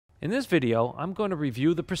In this video, I'm going to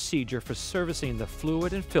review the procedure for servicing the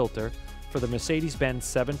fluid and filter for the Mercedes-Benz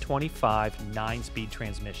 725 9-speed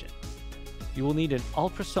transmission. You will need an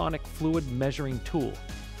ultrasonic fluid measuring tool,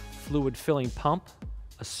 fluid filling pump,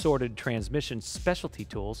 assorted transmission specialty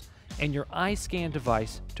tools, and your iSCAN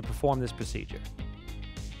device to perform this procedure.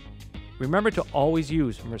 Remember to always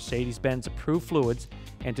use Mercedes-Benz approved fluids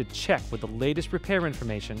and to check with the latest repair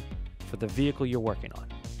information for the vehicle you're working on.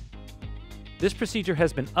 This procedure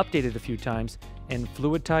has been updated a few times, and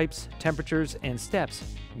fluid types, temperatures, and steps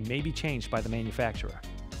may be changed by the manufacturer.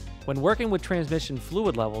 When working with transmission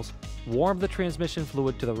fluid levels, warm the transmission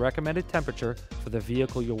fluid to the recommended temperature for the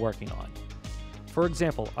vehicle you're working on. For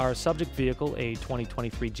example, our subject vehicle, a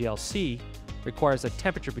 2023 GLC, requires a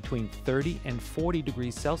temperature between 30 and 40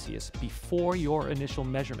 degrees Celsius before your initial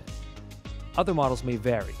measurement. Other models may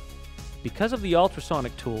vary. Because of the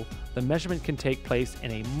ultrasonic tool, the measurement can take place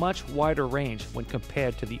in a much wider range when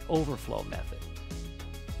compared to the overflow method.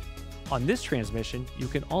 On this transmission, you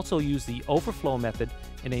can also use the overflow method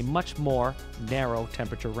in a much more narrow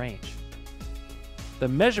temperature range. The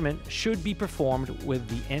measurement should be performed with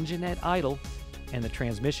the engine at idle and the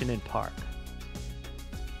transmission in park.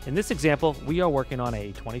 In this example, we are working on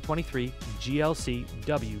a 2023 GLC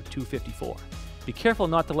W254. Be careful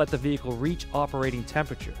not to let the vehicle reach operating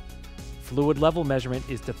temperature. Fluid level measurement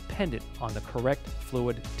is dependent on the correct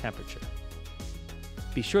fluid temperature.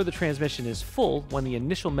 Be sure the transmission is full when the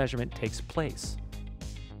initial measurement takes place.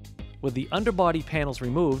 With the underbody panels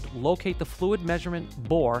removed, locate the fluid measurement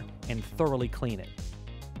bore and thoroughly clean it.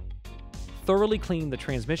 Thoroughly clean the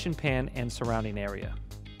transmission pan and surrounding area.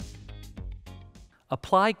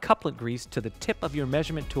 Apply couplet grease to the tip of your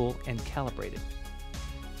measurement tool and calibrate it.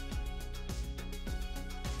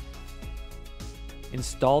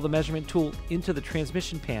 Install the measurement tool into the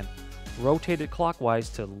transmission pan. Rotate it clockwise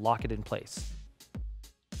to lock it in place.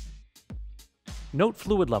 Note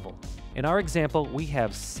fluid level. In our example, we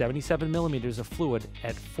have 77 millimeters of fluid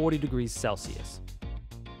at 40 degrees Celsius.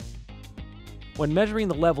 When measuring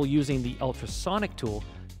the level using the ultrasonic tool,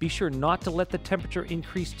 be sure not to let the temperature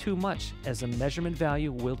increase too much, as the measurement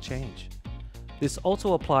value will change. This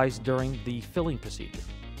also applies during the filling procedure.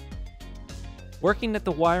 Working at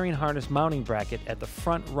the wiring harness mounting bracket at the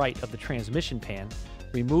front right of the transmission pan,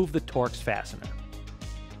 remove the Torx fastener.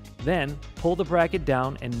 Then, pull the bracket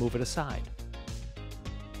down and move it aside.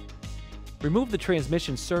 Remove the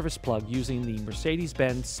transmission service plug using the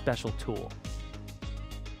Mercedes-Benz special tool.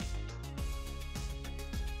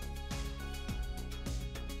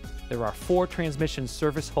 There are 4 transmission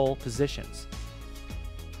service hole positions.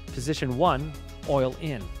 Position 1, oil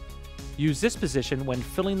in. Use this position when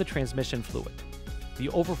filling the transmission fluid. The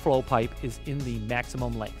overflow pipe is in the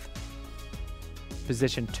maximum length.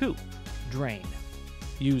 Position 2, drain.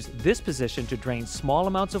 Use this position to drain small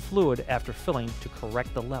amounts of fluid after filling to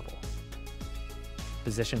correct the level.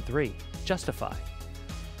 Position 3, justify.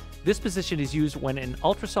 This position is used when an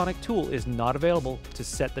ultrasonic tool is not available to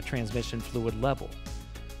set the transmission fluid level.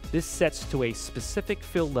 This sets to a specific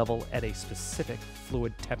fill level at a specific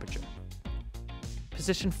fluid temperature.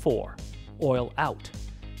 Position 4, oil out.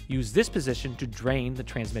 Use this position to drain the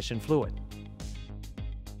transmission fluid.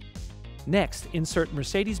 Next, insert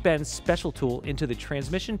Mercedes-Benz special tool into the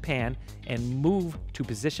transmission pan and move to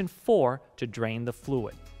position 4 to drain the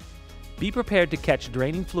fluid. Be prepared to catch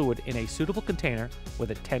draining fluid in a suitable container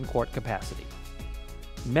with a 10-quart capacity.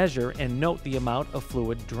 Measure and note the amount of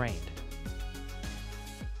fluid drained.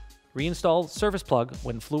 Reinstall service plug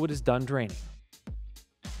when fluid is done draining.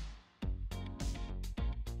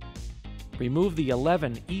 Remove the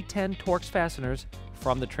 11 E10 Torx fasteners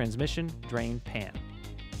from the transmission drain pan.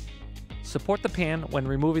 Support the pan when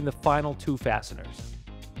removing the final 2 fasteners.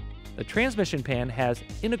 The transmission pan has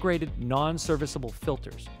integrated non-serviceable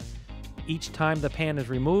filters. Each time the pan is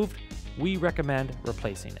removed, we recommend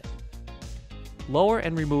replacing it. Lower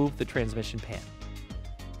and remove the transmission pan.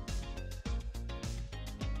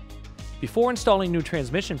 Before installing new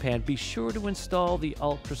transmission pan, be sure to install the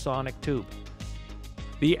ultrasonic tube.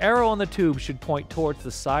 The arrow on the tube should point towards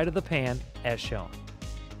the side of the pan as shown.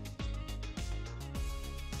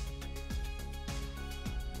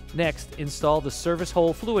 Next, install the service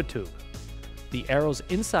hole fluid tube. The arrows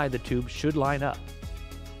inside the tube should line up.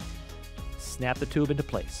 Snap the tube into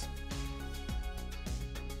place.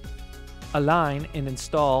 Align and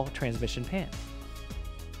install transmission pan.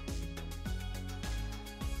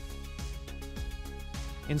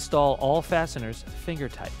 Install all fasteners finger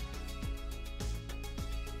tight.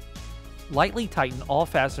 Lightly tighten all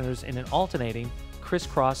fasteners in an alternating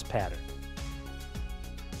crisscross pattern.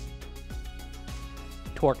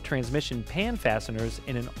 Torque transmission pan fasteners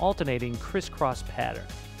in an alternating crisscross pattern.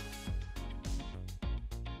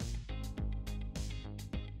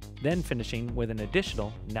 then finishing with an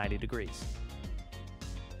additional 90 degrees.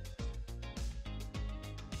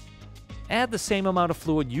 Add the same amount of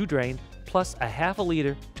fluid you drained plus a half a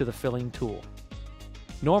liter to the filling tool.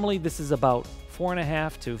 Normally this is about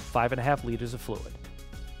 4.5 to 5.5 liters of fluid.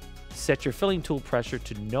 Set your filling tool pressure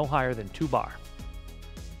to no higher than 2 bar.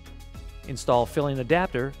 Install filling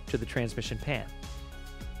adapter to the transmission pan.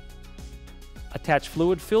 Attach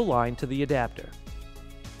fluid fill line to the adapter.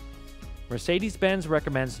 Mercedes-Benz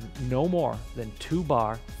recommends no more than 2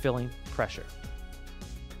 bar filling pressure.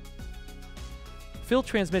 Fill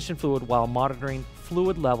transmission fluid while monitoring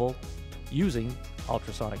fluid level using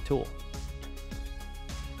ultrasonic tool.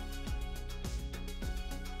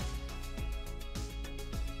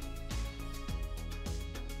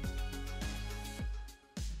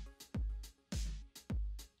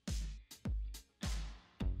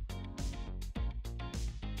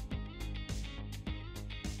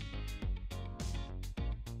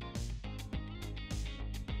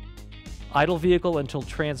 Idle vehicle until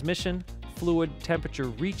transmission fluid temperature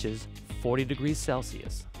reaches 40 degrees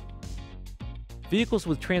Celsius. Vehicles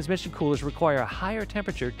with transmission coolers require a higher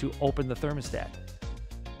temperature to open the thermostat.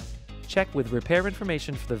 Check with repair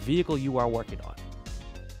information for the vehicle you are working on.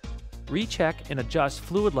 Recheck and adjust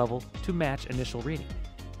fluid level to match initial reading.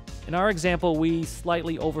 In our example, we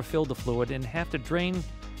slightly overfilled the fluid and have to drain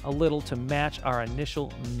a little to match our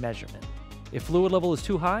initial measurement. If fluid level is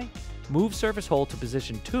too high, move service hole to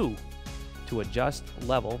position 2 to adjust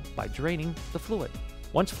level by draining the fluid.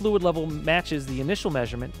 Once fluid level matches the initial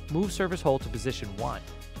measurement, move service hole to position 1.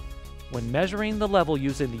 When measuring the level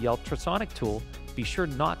using the ultrasonic tool, be sure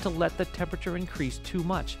not to let the temperature increase too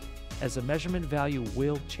much, as the measurement value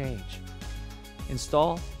will change.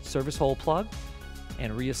 Install service hole plug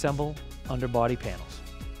and reassemble underbody panels.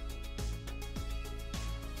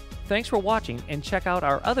 Thanks for watching, and check out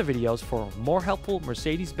our other videos for more helpful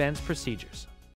Mercedes-Benz procedures.